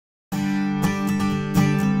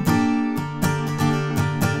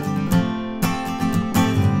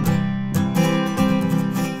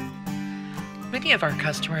Many of our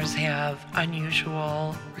customers have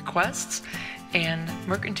unusual requests, and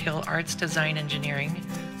Mercantile Arts Design Engineering,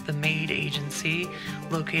 the MAID agency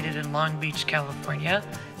located in Long Beach, California,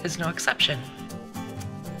 is no exception.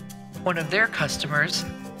 One of their customers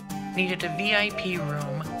needed a VIP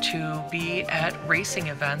room to be at racing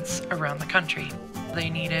events around the country. They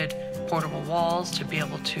needed portable walls to be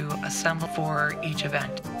able to assemble for each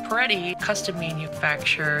event. Peretti custom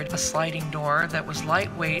manufactured a sliding door that was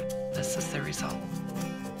lightweight. This is the result.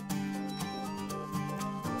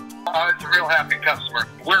 It's a real happy customer.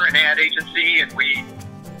 We're an ad agency and we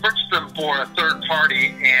purchased them for a third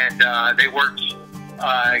party, and they worked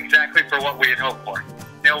exactly for what we had hoped for.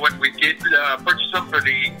 You know, when we did purchase them for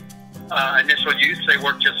the initial use, they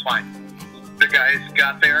worked just fine. The guys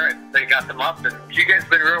got there and they got them up, and you guys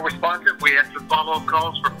have been real responsive. We had some follow-up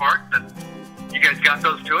calls for parts, and you guys got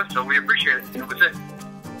those to us, so we appreciate it. That was it.